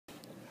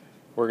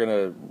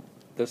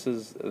this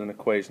is an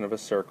equation of a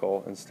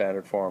circle in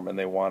standard form, and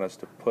they want us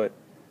to put,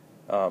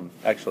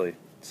 actually,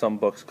 some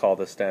books call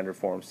this standard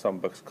form, some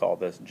books call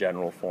this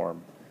general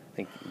form. I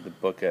think the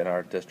book in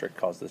our district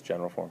calls this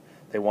general form.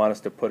 They want us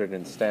to put it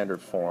in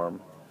standard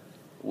form,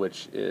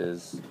 which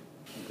is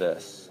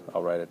this.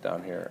 I'll write it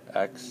down here.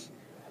 X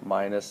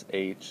minus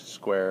h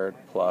squared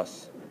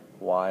plus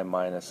y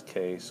minus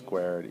k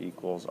squared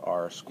equals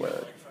r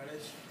squared.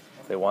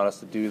 They want us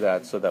to do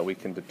that so that we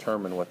can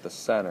determine what the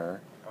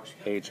center,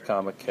 h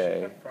comma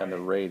k, and the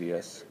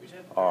radius,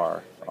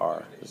 r.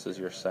 This is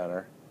your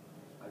center,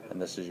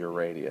 and this is your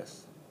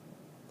radius.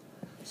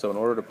 So in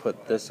order to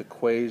put this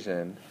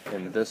equation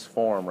in this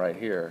form right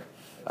here,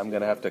 I'm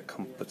going to have to,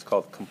 it's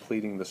called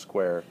completing the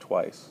square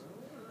twice.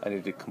 I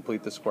need to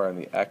complete the square in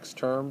the x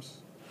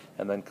terms,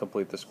 and then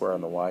complete the square in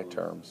the y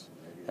terms.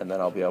 And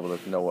then I'll be able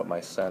to know what my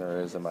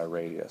center is and my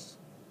radius.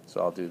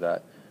 So I'll do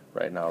that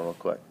right now real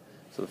quick.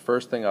 So the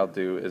first thing I'll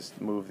do is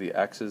move the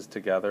x's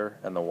together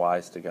and the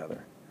y's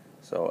together.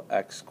 So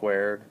x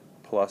squared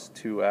plus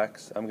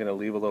 2x, I'm going to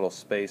leave a little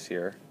space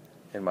here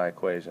in my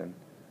equation,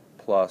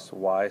 plus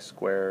y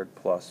squared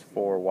plus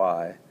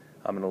 4y.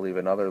 I'm going to leave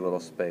another little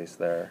space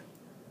there.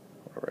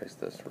 I'll erase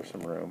this for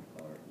some room.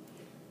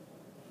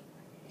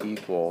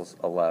 Equals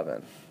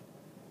 11.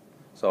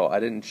 So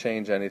I didn't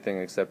change anything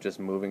except just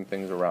moving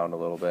things around a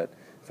little bit.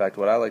 In fact,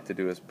 what I like to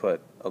do is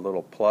put a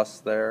little plus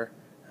there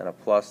and a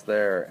plus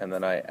there, and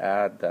then I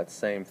add that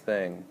same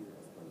thing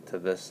to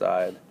this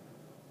side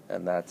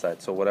and that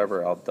side. So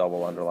whatever, I'll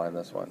double underline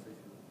this one.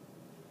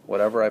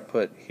 Whatever I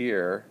put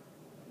here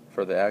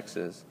for the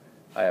x's,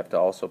 I have to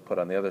also put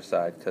on the other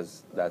side,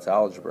 because that's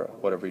algebra.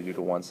 Whatever you do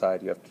to one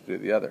side, you have to do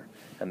to the other.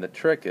 And the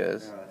trick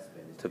is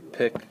to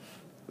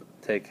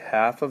take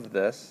half of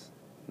this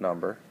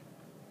number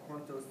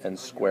and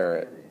square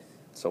it.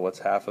 So what's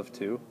half of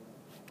 2?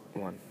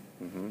 1.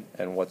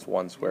 And what's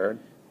 1 squared?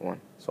 1.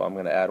 So I'm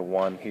going to add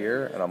 1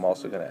 here, and I'm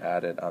also going to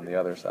add it on the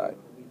other side.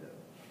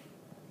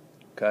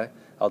 Okay?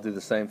 I'll do the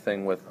same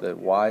thing with the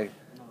y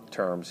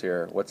terms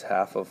here. What's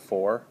half of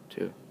 4?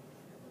 2.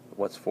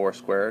 What's 4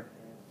 squared?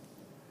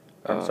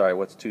 I'm sorry,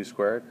 what's 2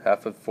 squared?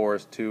 Half of 4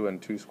 is 2,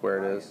 and 2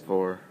 squared is?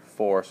 4.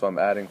 4, so I'm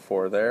adding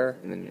 4 there,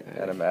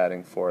 And I'm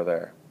adding 4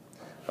 there.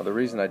 Now the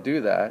reason I do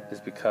that is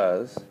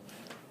because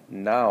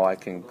now I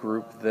can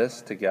group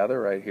this together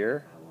right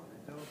here,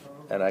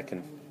 and I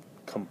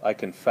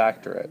can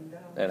factor it.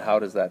 And how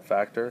does that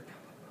factor?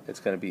 It's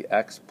going to be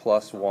x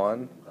plus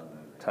 1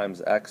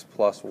 times x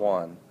plus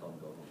 1,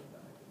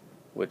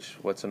 which,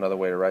 what's another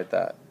way to write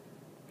that?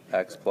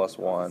 X plus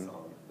 1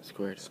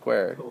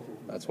 squared.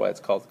 That's why it's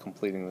called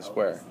completing the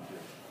square.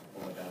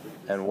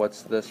 And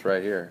what's this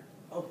right here?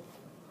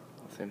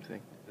 Same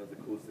thing.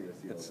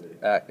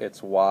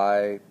 It's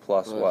y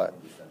plus what?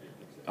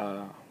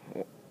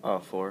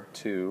 4.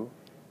 2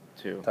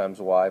 2. times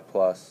y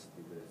plus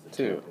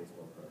 2.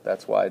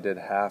 That's why I did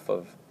half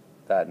of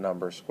that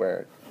number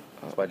squared.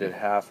 So I did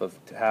half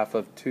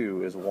of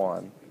 2 is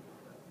 1,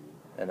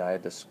 and I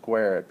had to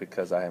square it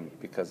because I'm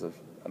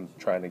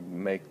trying to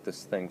make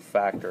this thing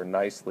factor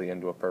nicely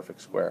into a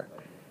perfect square.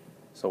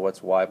 So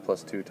what's y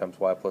plus 2 times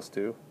y plus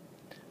 2?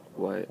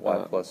 Y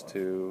Plus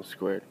 2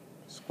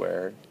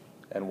 squared.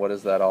 And what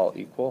does that all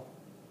equal?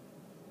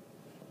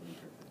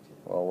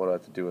 Well, what do I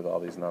have to do with all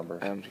these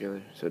numbers? Add them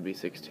together, so it'd be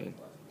 16.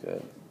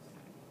 Good.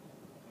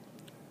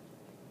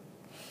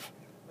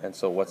 And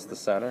so what's the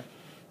center?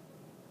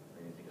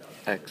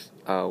 X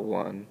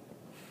 1.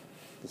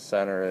 The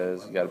center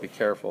is, you got to be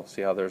careful.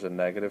 See how there's a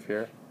negative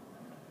here?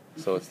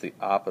 So it's the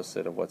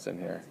opposite of what's in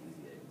here.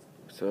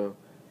 So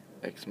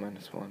x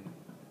minus 1.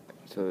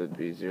 So it'd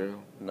be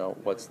 0. No,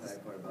 what's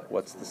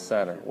the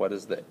center? What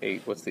is the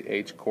h? What's the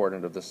h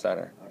coordinate of the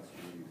center?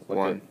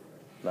 1.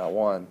 Not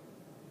 1.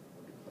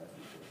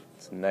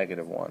 It's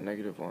negative 1.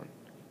 Negative 1.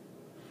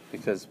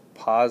 Because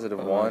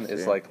positive 1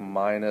 is see. like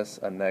minus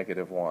a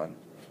negative 1.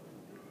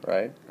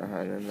 Right?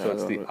 And then So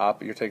it's the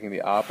you're taking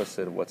the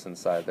opposite of what's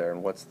inside there.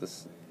 And what's the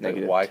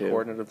Negative y 2.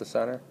 coordinate of the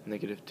center?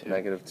 Negative 2.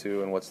 Negative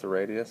 2. And what's the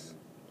radius?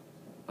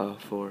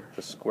 4.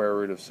 The square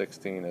root of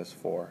 16 is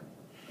 4.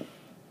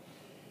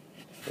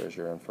 There's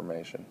your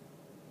information.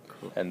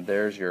 Cool. And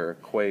there's your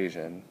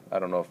equation. I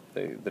don't know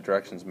if the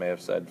directions may have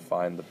said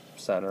find the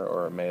center,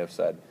 or it may have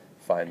said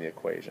find the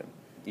equation.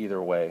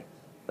 Either way,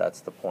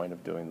 that's the point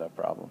of doing the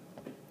problem.